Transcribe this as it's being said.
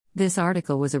This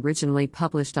article was originally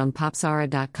published on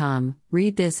popzara.com.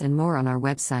 Read this and more on our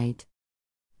website.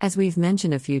 As we've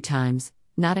mentioned a few times,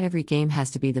 not every game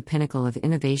has to be the pinnacle of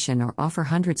innovation or offer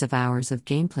hundreds of hours of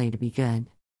gameplay to be good.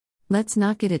 Let's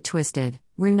not get it twisted,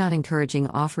 we're not encouraging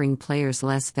offering players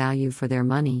less value for their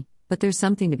money, but there's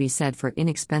something to be said for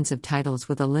inexpensive titles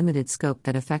with a limited scope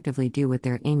that effectively do what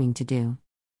they're aiming to do.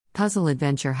 Puzzle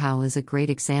adventure Howl is a great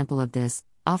example of this,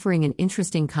 offering an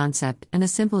interesting concept and a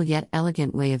simple yet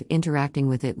elegant way of interacting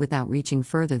with it without reaching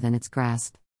further than its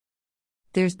grasp.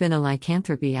 There's been a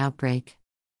lycanthropy outbreak.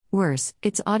 Worse,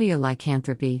 it's audio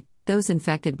lycanthropy. Those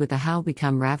infected with the howl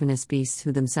become ravenous beasts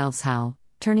who themselves howl,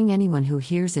 turning anyone who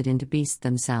hears it into beasts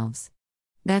themselves.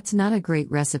 That's not a great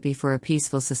recipe for a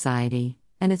peaceful society,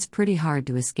 and it's pretty hard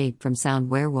to escape from sound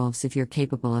werewolves if you're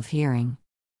capable of hearing.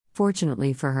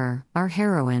 Fortunately for her, our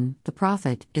heroine, the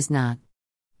prophet, is not.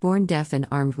 Born deaf and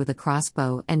armed with a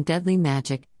crossbow and deadly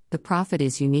magic, the prophet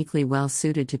is uniquely well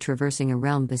suited to traversing a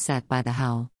realm beset by the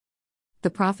howl. The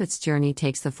prophet's journey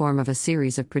takes the form of a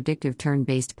series of predictive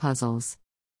turn-based puzzles.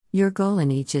 Your goal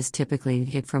in each is typically to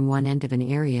hit from one end of an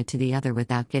area to the other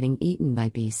without getting eaten by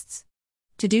beasts.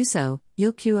 To do so,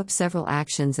 you'll queue up several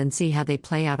actions and see how they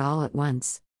play out all at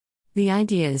once. The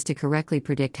idea is to correctly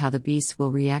predict how the beasts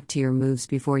will react to your moves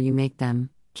before you make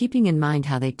them, keeping in mind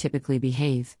how they typically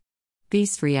behave.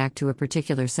 Beasts react to a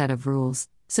particular set of rules,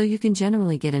 so you can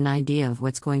generally get an idea of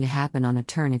what's going to happen on a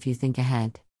turn if you think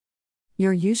ahead.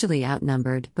 You're usually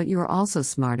outnumbered, but you're also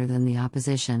smarter than the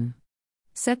opposition.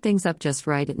 Set things up just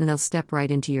right and they'll step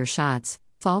right into your shots,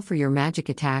 fall for your magic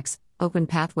attacks, open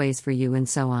pathways for you and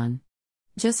so on.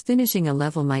 Just finishing a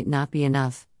level might not be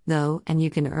enough, though, and you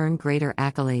can earn greater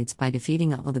accolades by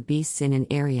defeating all the beasts in an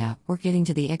area or getting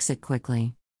to the exit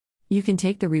quickly. You can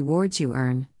take the rewards you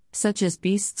earn, such as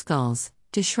beast skulls,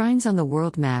 to shrines on the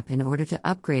world map in order to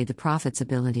upgrade the prophet's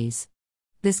abilities.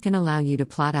 This can allow you to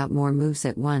plot out more moves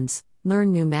at once,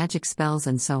 learn new magic spells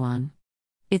and so on.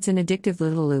 It's an addictive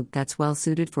little loop that's well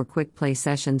suited for quick play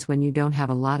sessions when you don't have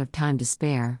a lot of time to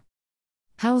spare.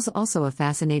 Howl's also a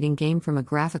fascinating game from a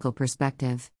graphical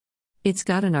perspective. It's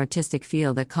got an artistic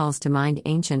feel that calls to mind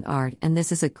ancient art, and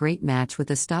this is a great match with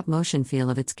the stop-motion feel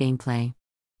of its gameplay.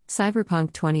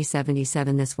 Cyberpunk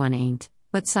 2077 This one ain't,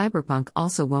 but Cyberpunk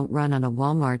also won't run on a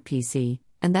Walmart PC,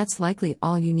 and that's likely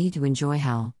all you need to enjoy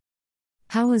Howl.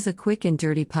 Howl is a quick and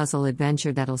dirty puzzle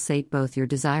adventure that'll sate both your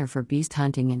desire for beast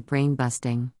hunting and brain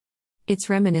busting. It's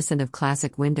reminiscent of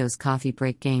classic Windows coffee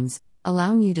break games,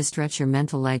 allowing you to stretch your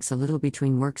mental legs a little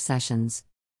between work sessions.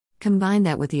 Combine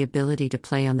that with the ability to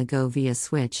play on the go via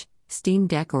Switch, Steam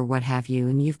Deck or what have you,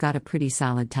 and you've got a pretty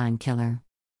solid time killer.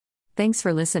 Thanks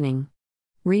for listening.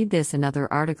 Read this and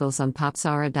other articles on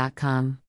popzara.com.